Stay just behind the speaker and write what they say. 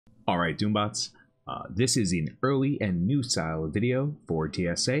Alright Doombots, this is an early and new style video for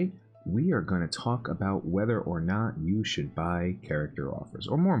TSA. We are going to talk about whether or not you should buy character offers,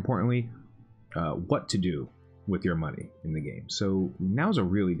 or more importantly, what to do with your money in the game. So now's a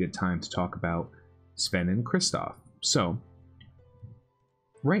really good time to talk about Sven and Kristoff. So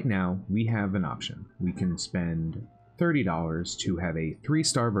right now we have an option. We can spend $30 to have a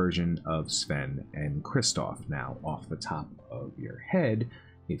 3-star version of Sven and Kristoff. Now, off the top of your head,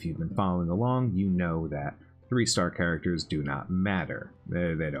 if you've been following along, you know that 3-star characters do not matter.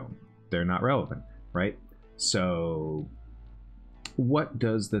 They don't. They're not relevant, right? So what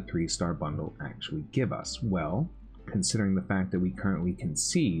does the 3-star bundle actually give us? Well, considering the fact that we currently can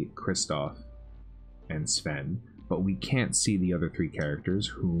see Kristoff and Sven, but we can't see the other 3 characters,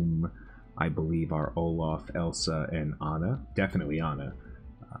 whom I believe are Olaf, Elsa, and Anna. Definitely Anna.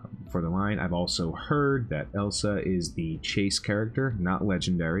 For the line, I've also heard that Elsa is the chase character, not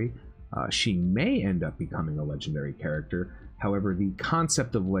legendary. She may end up becoming a legendary character. However, the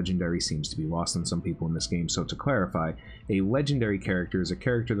concept of legendary seems to be lost on some people in this game. So to clarify, a legendary character is a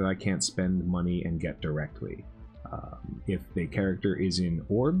character that I can't spend money and get directly. If the character is in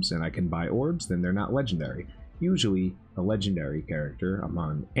orbs and I can buy orbs, then they're not legendary. Usually, a legendary character,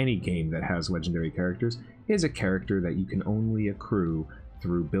 among any game that has legendary characters, is a character that you can only accrue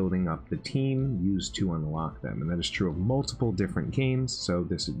through building up the team used to unlock them. And that is true of multiple different games, so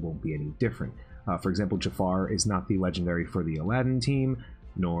this won't be any different. For example, Jafar is not the legendary for the Aladdin team,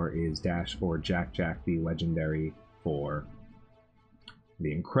 nor is Dash or Jack Jack the legendary for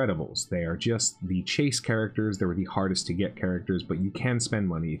the Incredibles. They are just the chase characters. They were the hardest to get characters, but you can spend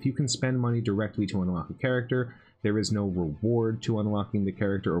money. If you can spend money directly to unlock a character, there is no reward to unlocking the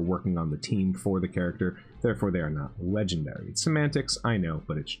character or working on the team for the character. Therefore, they are not legendary. It's semantics, I know,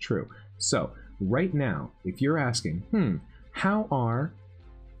 but it's true. So, right now, if you're asking, how are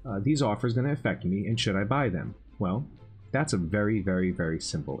these offers going to affect me and should I buy them? Well, that's a very, very, very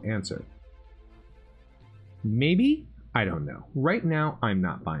simple answer. Maybe? I don't know. Right now, I'm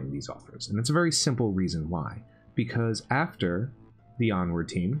not buying these offers, and it's a very simple reason why. Because after the Onward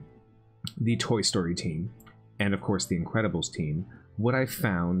team, the Toy Story team, and of course the Incredibles team, what I've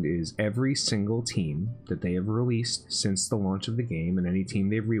found is every single team that they have released since the launch of the game, and any team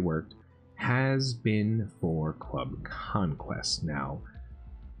they've reworked, has been for Club Conquest. Now,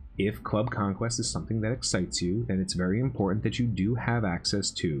 if Club Conquest is something that excites you, then it's very important that you do have access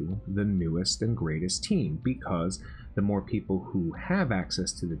to the newest and greatest team, because the more people who have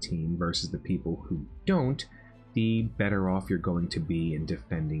access to the team versus the people who don't, the better off you're going to be in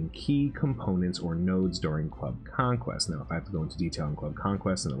defending key components or nodes during Club Conquest. Now, if I have to go into detail on Club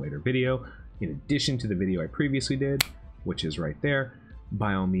Conquest in a later video, in addition to the video I previously did, which is right there,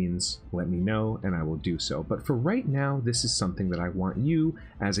 by all means, let me know and I will do so. But for right now, this is something that I want you,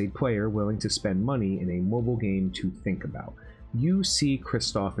 as a player willing to spend money in a mobile game, to think about. You see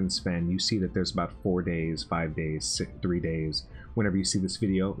Kristoff and Sven, you see that there's about 4 days, 5 days, 3 days, whenever you see this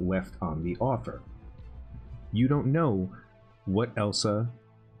video, left on the offer. You don't know what Elsa,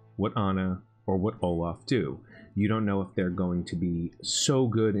 what Anna, or what Olaf do. You don't know if they're going to be so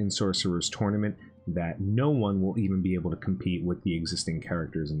good in Sorcerer's Tournament that no one will even be able to compete with the existing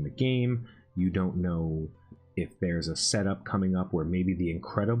characters in the game. You don't know if there's a setup coming up where maybe the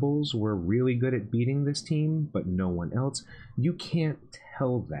Incredibles were really good at beating this team, but no one else. You can't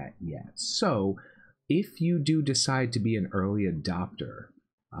tell that yet. So, if you do decide to be an early adopter,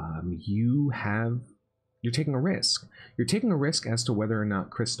 you're taking a risk. You're taking a risk as to whether or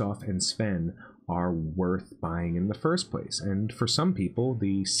not Kristoff and Sven are worth buying in the first place. And for some people,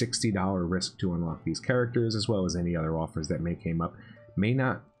 the $60 risk to unlock these characters, as well as any other offers that may come up, may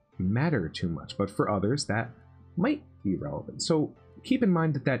not matter too much. But for others, that might be relevant. So keep in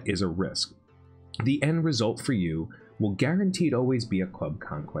mind that that is a risk. The end result for you will guaranteed always be a Club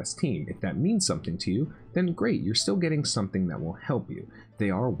Conquest team. If that means something to you, then great, you're still getting something that will help you.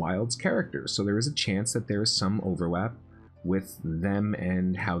 They are Wilds characters, so there is a chance that there is some overlap with them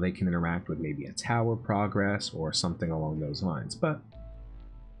and how they can interact with maybe a tower progress or something along those lines. But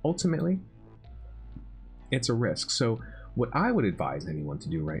ultimately, it's a risk. So what I would advise anyone to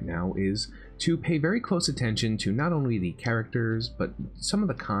do right now is to pay very close attention to not only the characters, but some of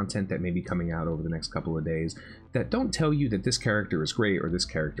the content that may be coming out over the next couple of days that don't tell you that this character is great or this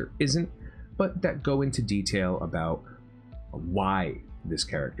character isn't, but that go into detail about why this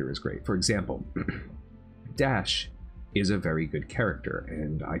character is great. For example, Dash is a very good character,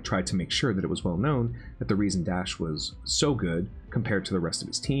 and I tried to make sure that it was well known that the reason Dash was so good compared to the rest of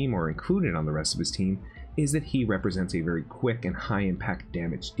his team, or included on the rest of his team, is that he represents a very quick and high impact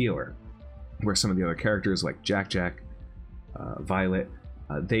damage dealer, where some of the other characters like Jack Jack, Violet,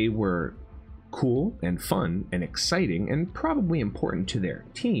 They were cool and fun and exciting and probably important to their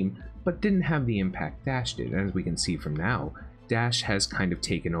team, but didn't have the impact Dash did. And as we can see from now, Dash has kind of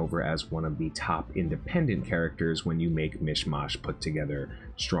taken over as one of the top independent characters when you make mishmash put together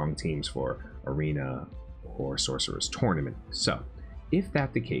strong teams for Arena or Sorcerer's Tournament. So, if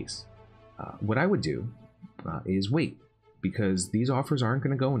that's the case, what I would do is wait, because these offers aren't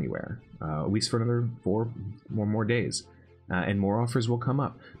going to go anywhere, at least for another 4 or more days. And more offers will come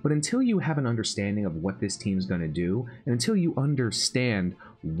up. But until you have an understanding of what this team's going to do, and until you understand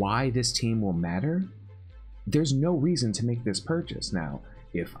why this team will matter, there's no reason to make this purchase. Now,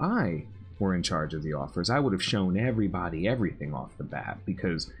 if I were in charge of the offers, I would have shown everybody everything off the bat,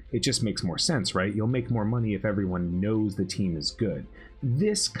 because it just makes more sense, right? You'll make more money if everyone knows the team is good.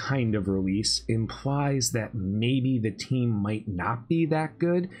 This kind of release implies that maybe the team might not be that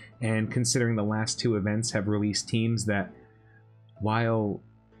good, and considering the last 2 events have released teams that, while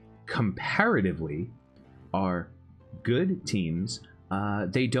comparatively are good teams,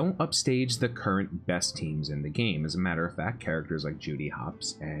 they don't upstage the current best teams in the game. As a matter of fact, characters like Judy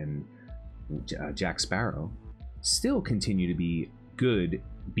Hopps and Jack Sparrow still continue to be good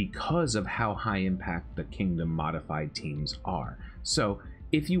because of how high impact the Kingdom modified teams are. So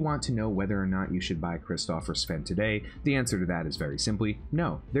if you want to know whether or not you should buy Kristoff or Sven today, the answer to that is very simply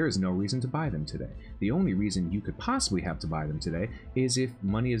no. There is no reason to buy them today. The only reason you could possibly have to buy them today is if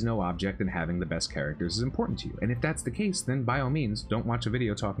money is no object and having the best characters is important to you. And if that's the case, then by all means, don't watch a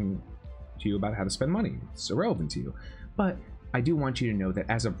video talking to you about how to spend money. It's irrelevant to you. But I do want you to know that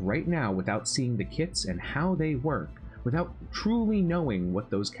as of right now, without seeing the kits and how they work, without truly knowing what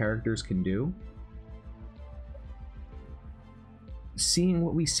those characters can do, seeing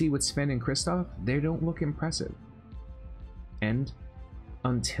what we see with Sven and Kristoff, they don't look impressive. And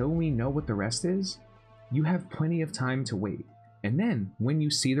until we know what the rest is, you have plenty of time to wait. And then, when you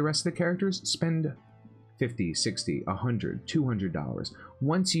see the rest of the characters, spend $50, $60, $100, $200.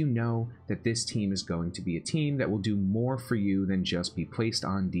 Once you know that this team is going to be a team that will do more for you than just be placed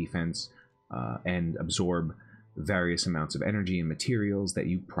on defense and absorb various amounts of energy and materials that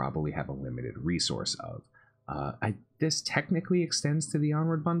you probably have a limited resource of. This technically extends to the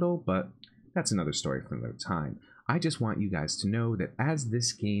Onward bundle, but that's another story for another time. I just want you guys to know that as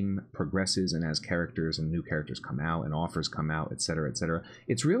this game progresses and as characters and new characters come out and offers come out, etc.,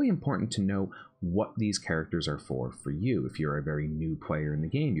 it's really important to know what these characters are for you. If you're a very new player in the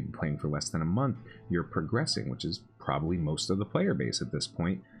game, you've been playing for less than a month, you're progressing, which is probably most of the player base at this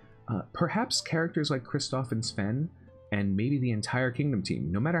point. Perhaps characters like Kristoff and Sven, and maybe the entire Kingdom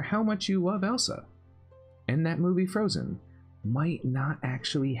team, no matter how much you love Elsa and that movie Frozen, might not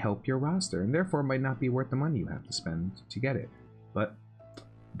actually help your roster, and therefore might not be worth the money you have to spend to get it. But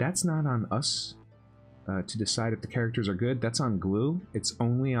that's not on us to decide if the characters are good. That's on Glue. It's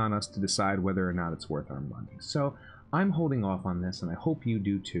only on us to decide whether or not it's worth our money. So I'm holding off on this, and I hope you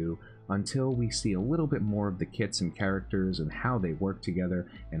do too, until we see a little bit more of the kits and characters and how they work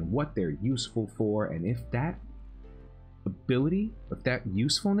together and what they're useful for, and if that ability, if that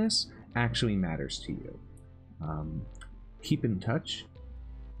usefulness actually matters to you. Keep in touch,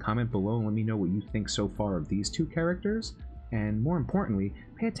 comment below and let me know what you think so far of these 2 characters, and more importantly,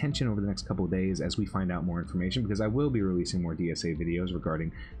 pay attention over the next couple of days as we find out more information, because I will be releasing more DSA videos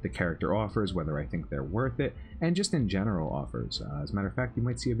regarding the character offers, whether I think they're worth it, and just in general offers. As a matter of fact, you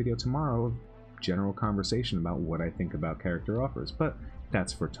might see a video tomorrow of general conversation about what I think about character offers, but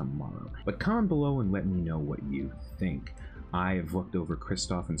that's for tomorrow. But comment below and let me know what you think. I've looked over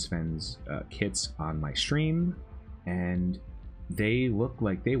Kristoff and Sven's kits on my stream, and they look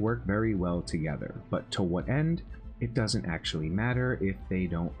like they work very well together. But to what end? It doesn't actually matter if they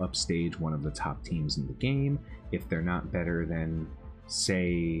don't upstage one of the top teams in the game, if they're not better than,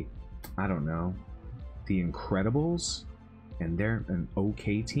 say, I don't know, the Incredibles, and they're an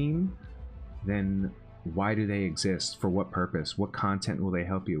okay team, then why do they exist? For what purpose? What content will they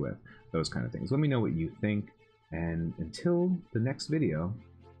help you with? Those kind of things. Let me know what you think. And until the next video,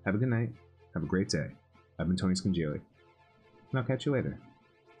 have a good night, have a great day. I've been Tony Scungili, and I'll catch you later.